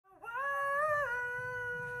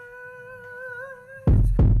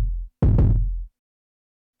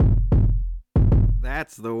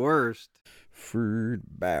That's the worst. Fruit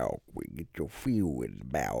bow, we get your feel in the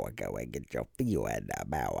bow. I go and get your feel in the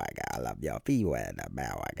bow. I love your feel in the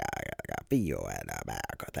bow. I got feel in the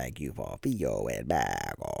back. Thank you for feel in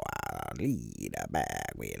back. Oh, I lead the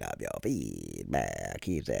back. We love your feedback.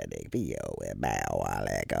 Keep sending feel in bow. I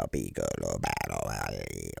like a pico no battle.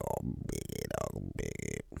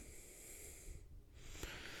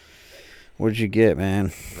 What'd you get,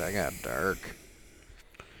 man? That got dark.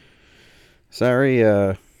 Sorry,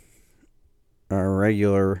 our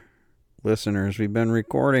regular listeners, we've been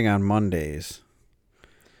recording on Mondays,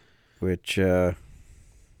 which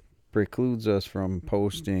precludes us from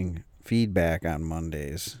posting feedback on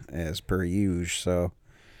Mondays as per usual. So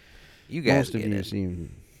You guys most of get you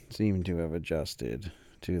it. seem to have adjusted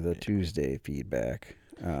to the Tuesday feedback.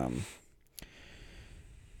 I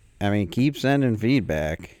mean, keep sending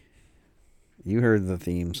feedback. You heard the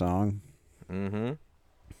theme song. Mm-hmm.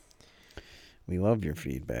 We love your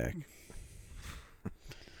feedback.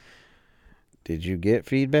 Did you get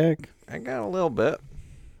feedback? I got a little bit.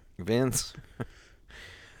 Vince,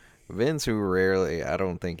 who rarely, I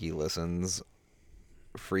don't think he listens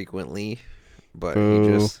frequently, but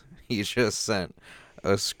Boo. he just sent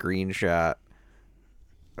a screenshot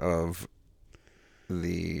of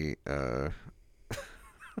the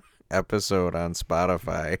episode on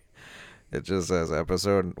Spotify. It just says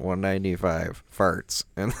episode 195 farts,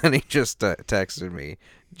 and then he just texted me,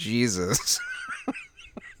 Jesus.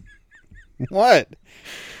 What?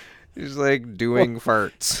 He's like doing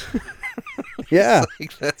farts. Yeah.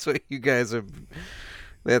 Like that's what you guys have.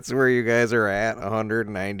 That's where you guys are at.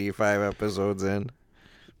 195 episodes in.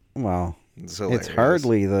 Well, It's it's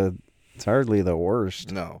hilarious. hardly the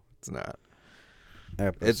worst No, it's not.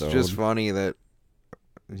 episode. It's just funny that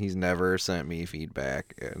he's never sent me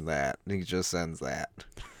feedback, and that he just sends that.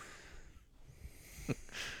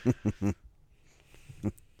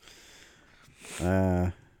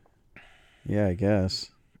 Yeah, I guess.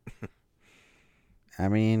 I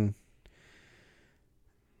mean,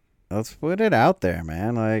 let's put it out there,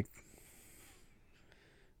 man. Like,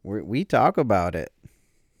 we talk about it.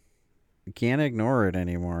 You can't ignore it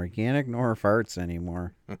anymore. You can't ignore farts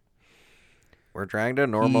anymore. We're trying to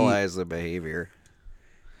normalize the behavior.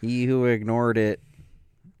 He who ignored it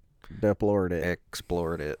deplored it.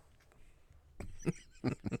 Explored it.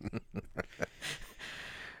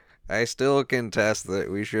 I still contest that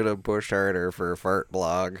we should have pushed harder for Fart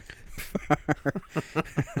Blog.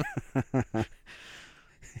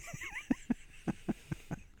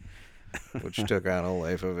 Which took on a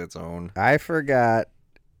life of its own. I forgot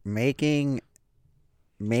making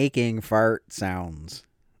fart sounds.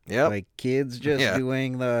 Yep. Like kids just Yeah.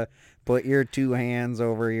 doing the put your two hands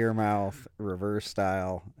over your mouth reverse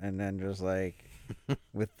style, and then just like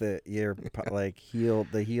with the heel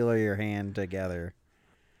of your hand together,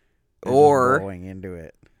 and Or just blowing into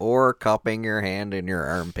it. or cupping your hand in your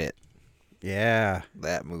armpit. Yeah.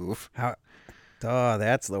 That move. How? Duh,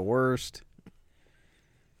 that's the worst.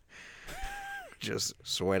 Just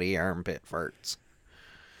sweaty armpit farts.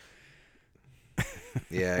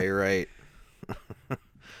 Yeah, you're right.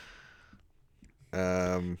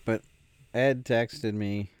 But Ed texted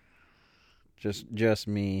me. Just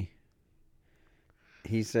me.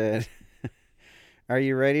 He said, "Are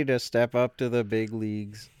you ready to step up to the big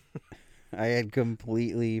leagues?" I had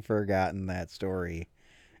completely forgotten that story,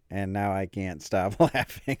 and now I can't stop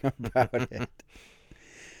laughing about it.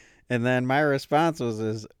 And then my response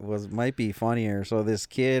was might be funnier. So this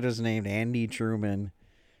kid was named Andy Truman,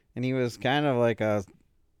 and he was kind of like a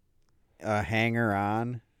hanger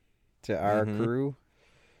on to our crew.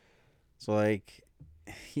 So like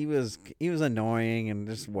he was annoying and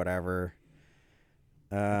just whatever.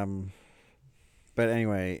 But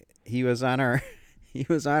anyway, he was on our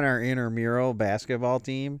intramural basketball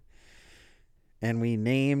team, and we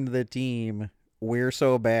named the team "We're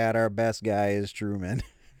So Bad Our Best Guy Is Truman."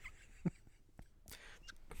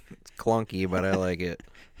 It's clunky, but I like it.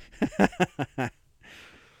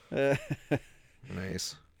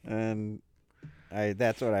 Nice. And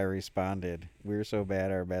that's what I responded. "We're so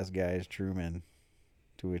bad our best guy is Truman."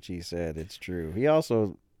 To which he said, "It's true." He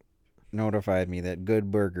also notified me that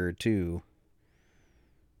Good Burger 2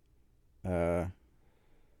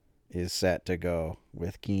 is set to go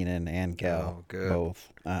with Keenan and Cal. Oh, good.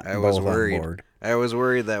 Both. I was both worried. on board. I was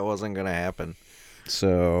worried that wasn't going to happen.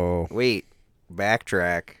 So Wait,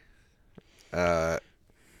 backtrack.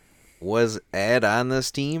 Was Ed on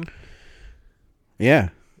this team? yeah.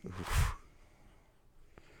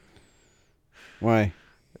 Why?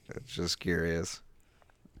 Just curious.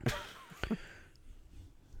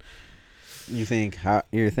 You're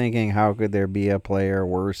thinking how could there be a player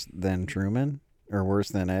worse than Truman? Or worse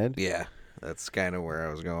than Ed? Yeah, that's kind of where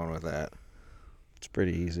I was going with that. It's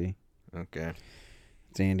pretty easy. Okay.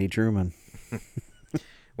 It's Andy Truman.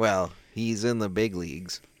 Well, he's in the big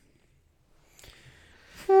leagues.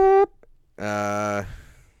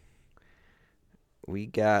 We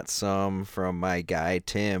got some from my guy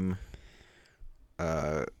Tim,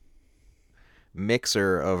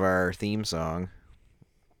 mixer of our theme song.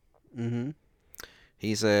 Mm-hmm.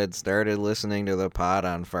 He said, started listening to the pod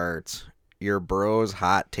on farts. Your bro's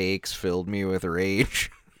hot takes filled me with rage.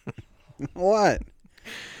 What?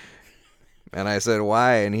 And I said,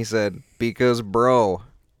 why? And he said, because, bro,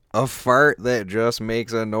 a fart that just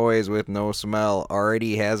makes a noise with no smell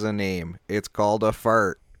already has a name. It's called a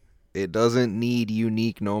fart. It doesn't need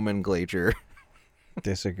unique nomenclature.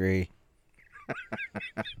 Disagree.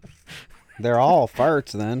 They're all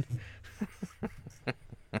farts then.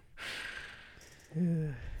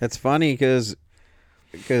 It's funny because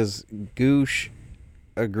Goosh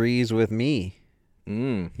agrees with me.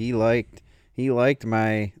 He liked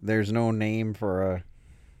my there's no name for a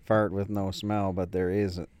fart with no smell, but there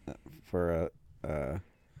is for a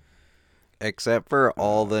Except for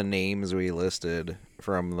all the names we listed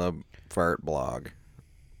from the fart blog.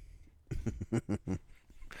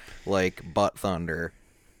 Like Butt Thunder.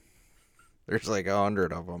 There's like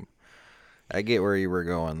 100 of them. I get where you were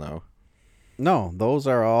going, though. No, those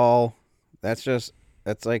are all. That's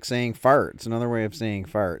like saying fart. It's another way of saying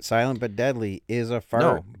fart. Silent but deadly is a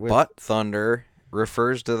fart. No, Butt Thunder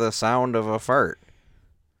refers to the sound of a fart.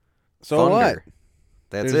 So Thunder. what?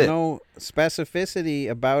 That's There's it. no specificity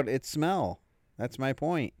about its smell. That's my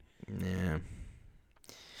point. Yeah.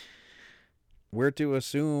 We're to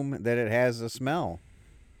assume that it has a smell.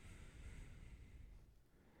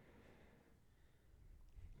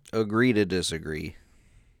 Agree to disagree.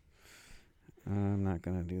 I'm not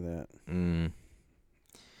gonna do that.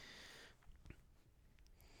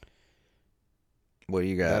 What do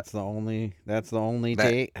you got? That's the only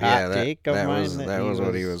take take of mine. That was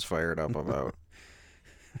what he was fired up about.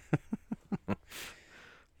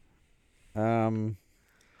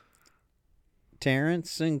 Terrence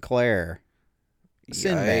Sinclair,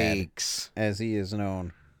 Sinbad, Yikes. as he is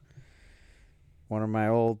known. One of my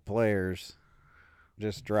old players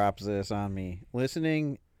just drops this on me.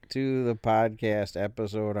 Listening to the podcast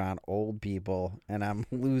episode on old people, and I'm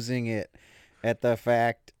losing it at the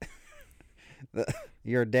fact that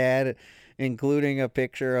your dad, including a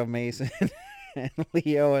picture of Mason and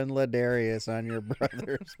Leo and Ladarius on your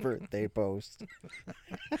brother's birthday post.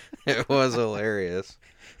 It was hilarious.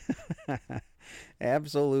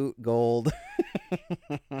 Absolute gold.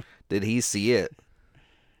 Did he see it?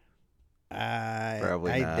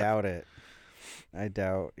 Probably not. I doubt it. I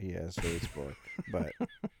doubt he has Facebook, but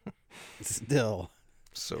still.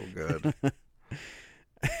 So good.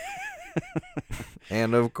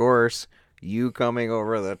 And of course, you coming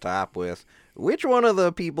over the top with, which one of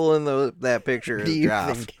the people in that picture is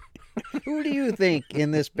Joff? Who do you think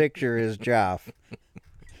in this picture is Joff?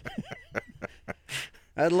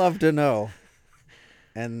 I'd love to know.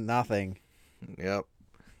 And nothing. Yep.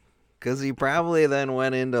 Because he probably then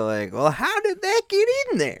went into like, well, how did that get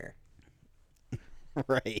in there?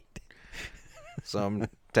 Right. Some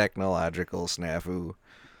technological snafu.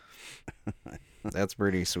 That's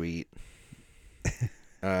pretty sweet.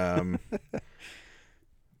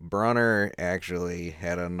 Brunner actually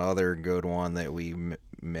had another good one that we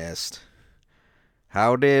missed.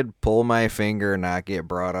 How did Pull My Finger not get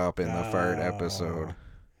brought up in the fart episode?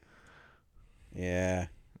 Yeah.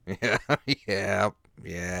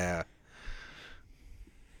 Yeah.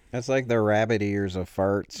 That's like the rabbit ears of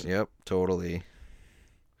farts. Yep, totally.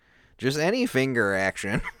 Just any finger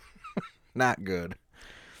action. Not good.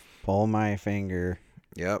 Pull my finger.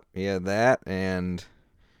 Yep, yeah, that, and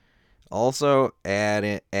also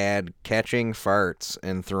add catching farts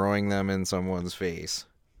and throwing them in someone's face.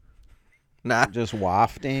 Not just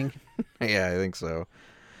wafting. Yeah, I think so.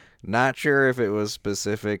 Not sure if it was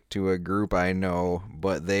specific to a group I know,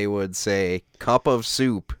 but they would say cup of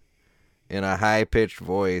soup in a high-pitched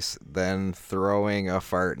voice, then throwing a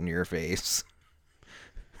fart in your face.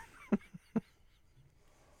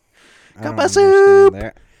 Cup of soup!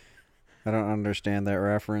 I don't understand that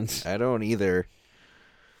reference. I don't either.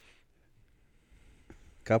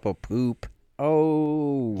 Cup of poop.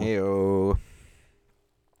 Oh. Hey-oh.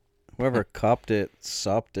 Whoever cupped it,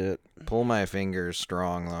 supped it. Pull my fingers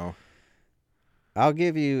strong, though. I'll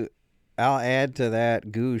add to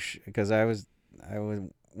that Goosh, because I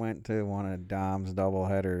went to one of Dom's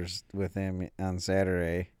doubleheaders with him on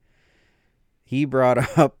Saturday. He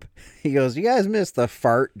brought up, he goes, you guys missed the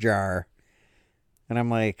fart jar. And I'm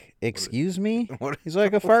like, excuse me? What? He's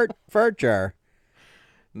like, a fart jar.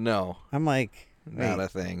 No, I'm like, not wait. a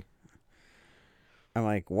thing. I'm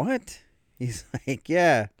like, what? He's like,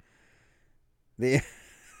 yeah. The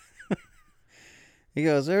He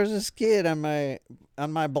goes, there's this kid on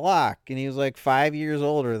my block, and he was like 5 years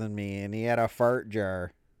older than me, and he had a fart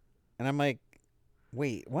jar. And I'm like,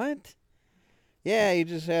 wait, what? Yeah, he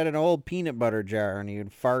just had an old peanut butter jar, and he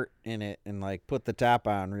would fart in it and like put the top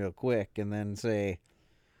on real quick, and then say,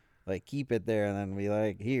 like, keep it there, and then be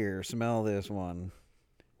like, here, smell this one.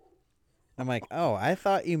 I'm like, oh, I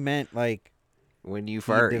thought you meant like When you he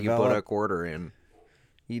fart, you put a developed quarter in.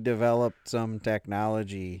 he developed some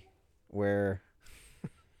technology where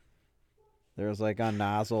there was like a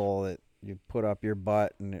nozzle that you put up your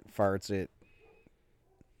butt and it farts it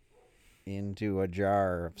into a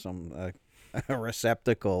jar of some a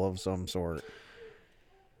receptacle of some sort.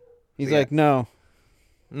 He's Yeah. like, no,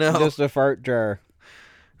 No. just a fart jar.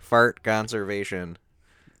 Fart conservation.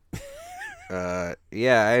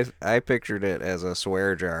 Yeah, I pictured it as a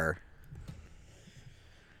swear jar.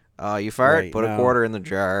 You fart, Right? put a No, quarter in the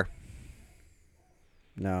jar.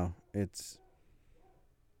 no, it's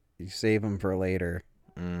you save them for later.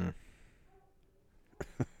 Mm.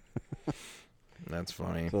 That's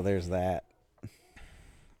funny. So there's that.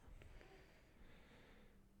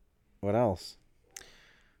 What else?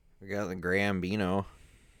 We got the Graham Bino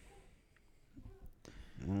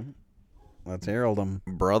Let's herald them.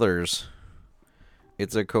 brothers.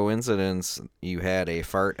 It's a coincidence you had a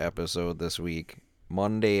fart episode this week.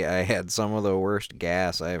 Monday, I had some of the worst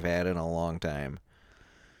gas I've had in a long time.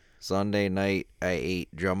 Sunday night, I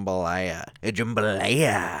ate jambalaya. A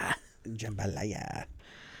jambalaya Jambalaya.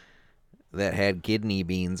 that had kidney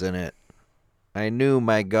beans in it. I knew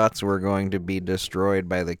my guts were going to be destroyed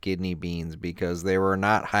by the kidney beans because they were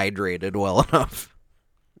not hydrated well enough.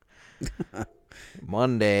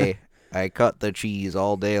 Monday, I cut the cheese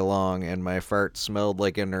all day long and my fart smelled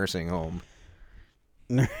like a nursing home.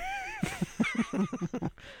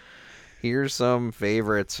 Here's some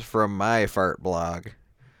favorites from my fart blog.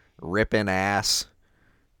 Rippin' Ass,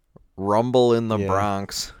 Rumble in the Yeah.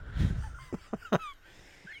 Bronx,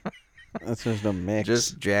 That's just a mix.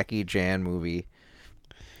 just Jackie Chan movie.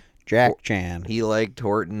 Jack Chan. He liked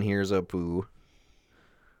Horton Hears a Poo.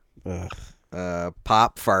 Ugh.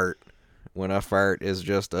 Pop fart, when a fart is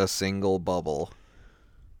just a single bubble.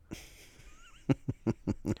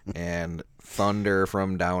 And Thunder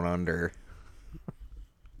from Down Under.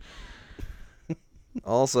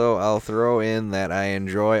 Also, I'll throw in that I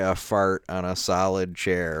enjoy a fart on a solid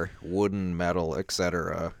chair, wooden, metal,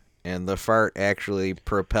 etc. And the fart actually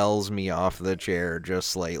propels me off the chair just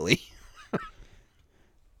slightly.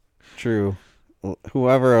 True.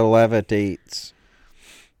 Whoever levitates.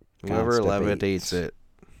 Whoever Constipates. levitates it,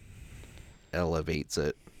 elevates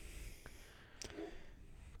it.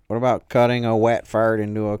 What about cutting a wet fart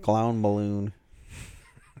into a clown balloon?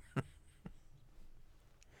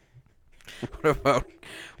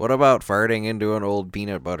 What about farting into an old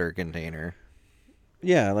peanut butter container?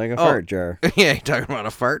 Yeah, like a fart jar. Yeah, you talking about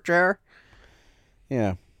a fart jar?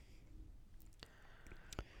 Yeah.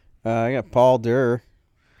 I got Paul Durr.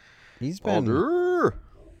 He's been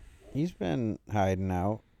hiding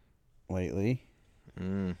out lately.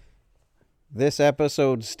 This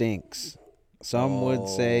episode stinks. Some would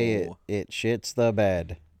say it shits the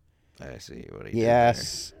bed. I see what he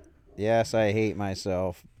did Yes, I hate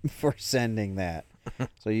myself for sending that.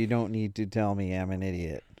 So you don't need to tell me I'm an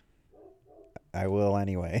idiot. I will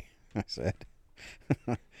anyway, I said.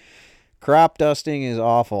 Crop dusting is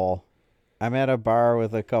awful. I'm at a bar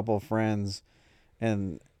with a couple friends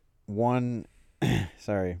and with a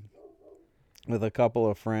couple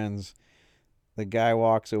of friends. One guy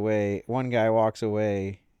walks away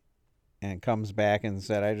and comes back and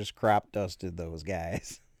said, I just crop dusted those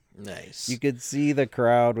guys. Nice. You could see the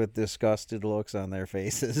crowd with disgusted looks on their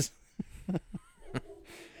faces.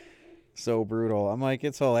 So brutal. I'm like,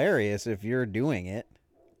 it's hilarious if you're doing it.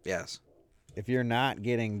 Yes. If you're not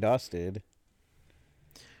getting dusted.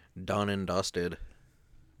 Done and dusted.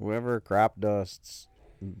 Whoever crop dusts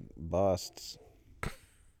busts.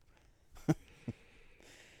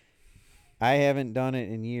 I haven't done it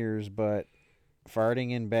in years, but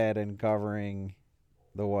farting in bed and covering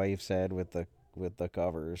the wife's head with the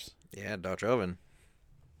covers. Yeah, Dutch oven.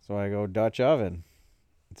 So I go Dutch oven.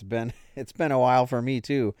 It's been a while for me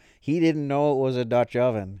too. He didn't know it was a Dutch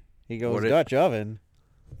oven. He goes, Dutch oven?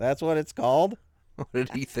 That's what it's called? What did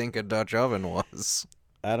he think a Dutch oven was?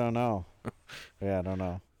 I don't know. Yeah, I don't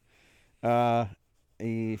know.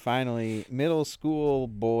 Middle school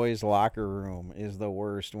boys' locker room is the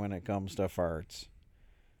worst when it comes to farts.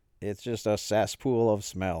 It's just a cesspool of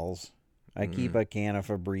smells. I keep a can of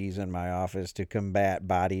Febreze in my office to combat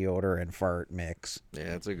body odor and fart mix.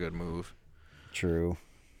 Yeah, it's a good move. True.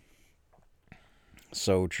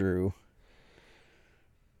 So true.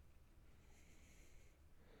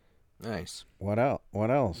 Nice. What else? What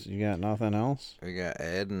else? You got nothing else? We got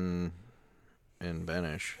Ed and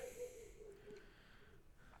Benish.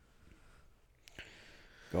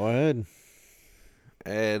 Go ahead.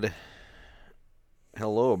 Ed,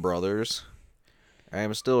 hello, brothers. I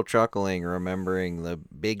am still chuckling remembering the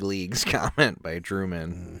big leagues comment by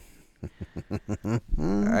Truman.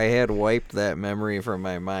 I had wiped that memory from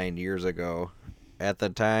my mind years ago. At the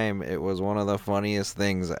time, it was one of the funniest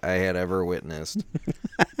things I had ever witnessed.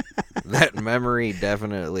 That memory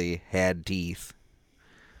definitely had teeth.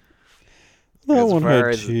 That one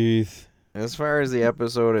had teeth. As far as the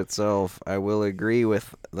episode itself, I will agree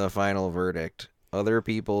with the final verdict. Other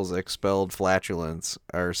people's expelled flatulence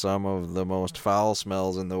are some of the most foul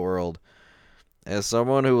smells in the world. As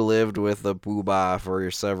someone who lived with the poobah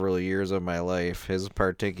for several years of my life, his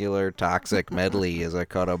particular toxic medley is a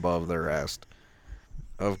cut above the rest.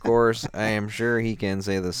 Of course, I am sure he can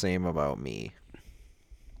say the same about me.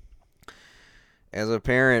 As a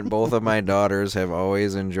parent, both of my daughters have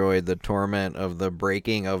always enjoyed the torment of the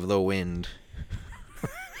breaking of the wind.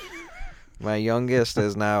 My youngest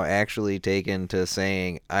has now actually taken to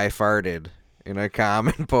saying, "I farted," in a calm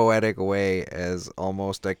and poetic way as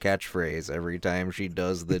almost a catchphrase every time she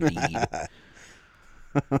does the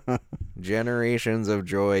deed. Generations of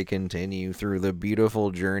joy continue through the beautiful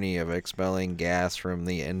journey of expelling gas from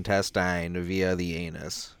the intestine via the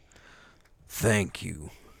anus. Thank you.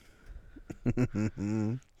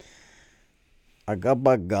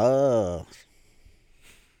 Agabaga.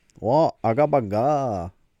 What?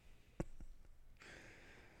 Agabaga.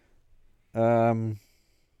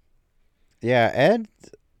 Yeah,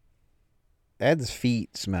 Ed's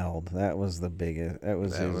feet smelled. That was the biggest. That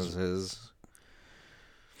was his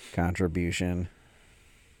contribution.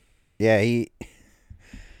 Yeah,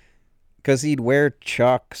 because he'd wear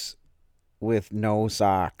Chucks with no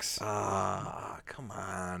socks. Come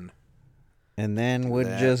on. And then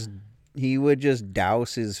he would just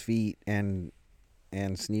douse his feet and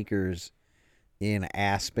sneakers in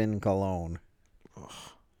Aspen cologne. Ugh.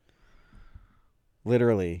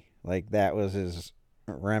 Literally, like that was his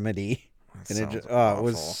remedy. That And it just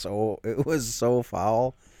awful. it was so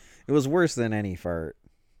foul. It was worse than any fart.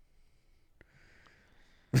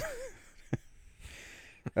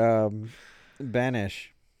 Benish,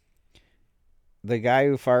 the guy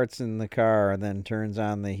who farts in the car and then turns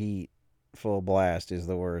on the heat full blast is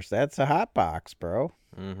the worst. That's a hot box, bro.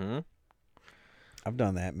 Mm-hmm. I've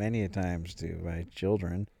done that many a times to my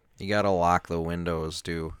children. You gotta lock the windows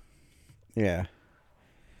too. Yeah.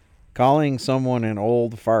 Calling someone an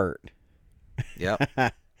old fart. Yep.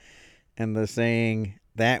 And the saying,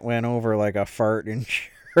 that went over like a fart in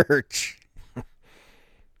church.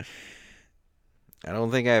 I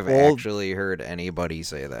don't think I've actually heard anybody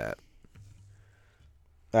say that.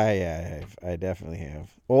 Yeah, I definitely have.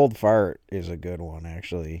 Old fart is a good one,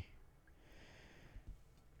 actually.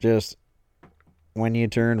 Just when you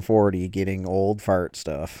turn 40, getting old fart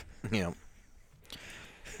stuff. Yep.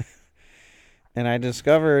 And I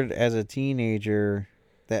discovered as a teenager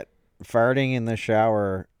that farting in the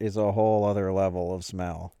shower is a whole other level of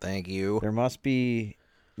smell. Thank you. There must be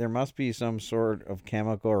some sort of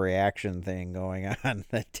chemical reaction thing going on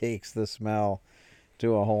that takes the smell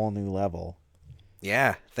to a whole new level.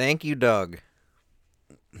 Yeah. Thank you, Doug.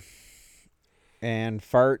 And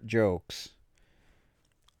fart jokes.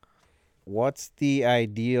 What's the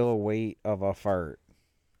ideal weight of a fart?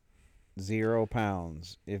 0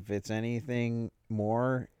 pounds. If it's anything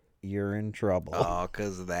more, you're in trouble. Oh,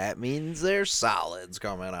 because that means there's solids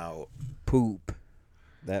coming out. Poop.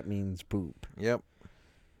 That means poop. Yep.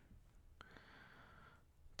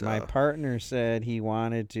 My partner said he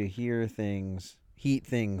wanted to heat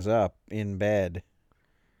things up in bed.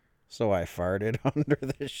 So I farted under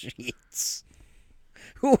the sheets.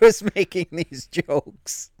 Who was making these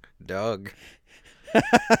jokes? Doug.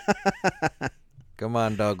 Come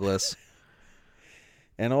on, Douglas.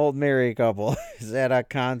 An old married couple is at a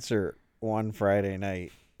concert one Friday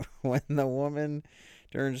night when the woman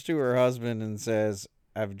turns to her husband and says,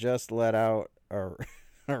 "I've just let out a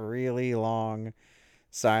really long,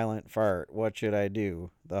 silent fart. What should I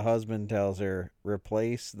do?" The husband tells her,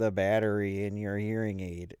 "Replace the battery in your hearing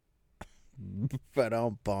aid." But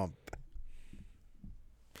don't bump.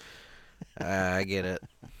 I get it.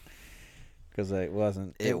 Because it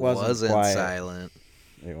wasn't quiet. Silent.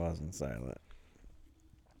 It wasn't silent.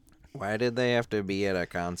 Why did they have to be at a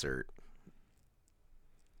concert?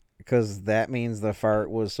 because that means the fart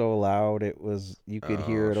was so loud you could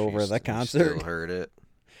hear it over the You concert. still heard it.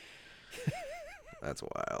 That's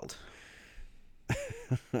wild.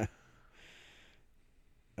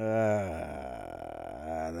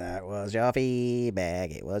 That was your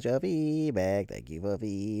feedback. It was your feedback. Thank you for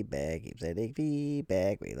feedback. Keep sending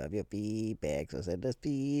feedback. We love your feedback. So send us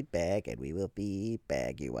feedback and we will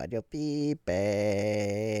feedback. You want your feedback.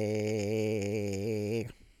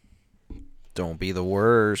 Don't be the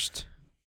worst.